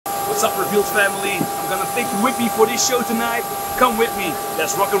What's up, Revealed family? I'm gonna take you with me for this show tonight. Come with me,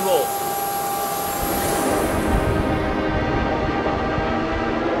 let's rock and roll.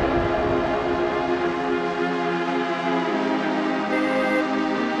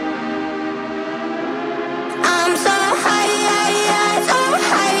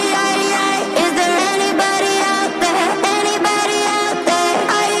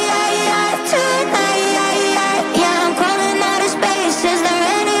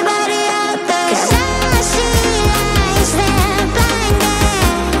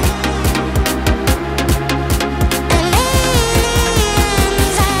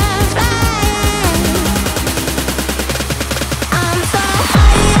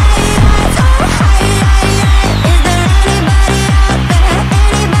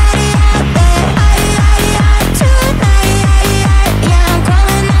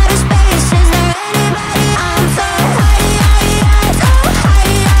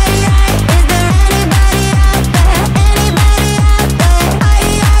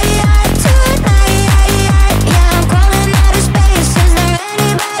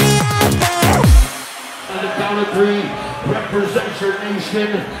 Represent your nation,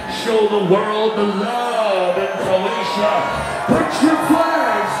 show the world the love in Croatia. Put your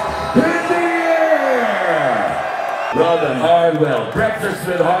flags in the air! Brother Hardwell, breakfast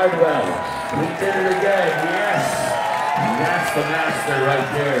with Hardwell. We did it again, yes. That's the master right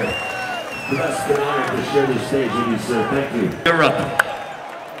there. Blessed and honored to share the stage with you, sir. Thank you. You're up.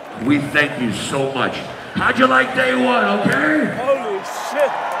 We thank you so much. How'd you like day one, okay? Holy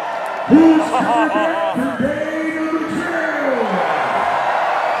shit! Who's coming back for day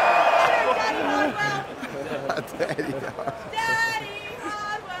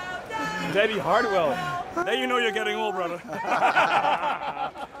Daddy Hardwell. Then you know you're getting old, brother.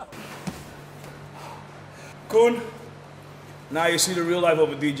 Koen, now you see the real life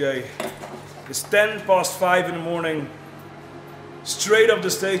of a DJ. It's 5:10 in the morning, straight off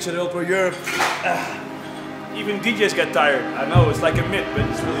the stage at Ultra Europe. Even DJs get tired. I know, it's like a myth, but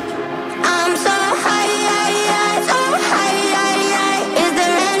it's really true. I'm so high, so high.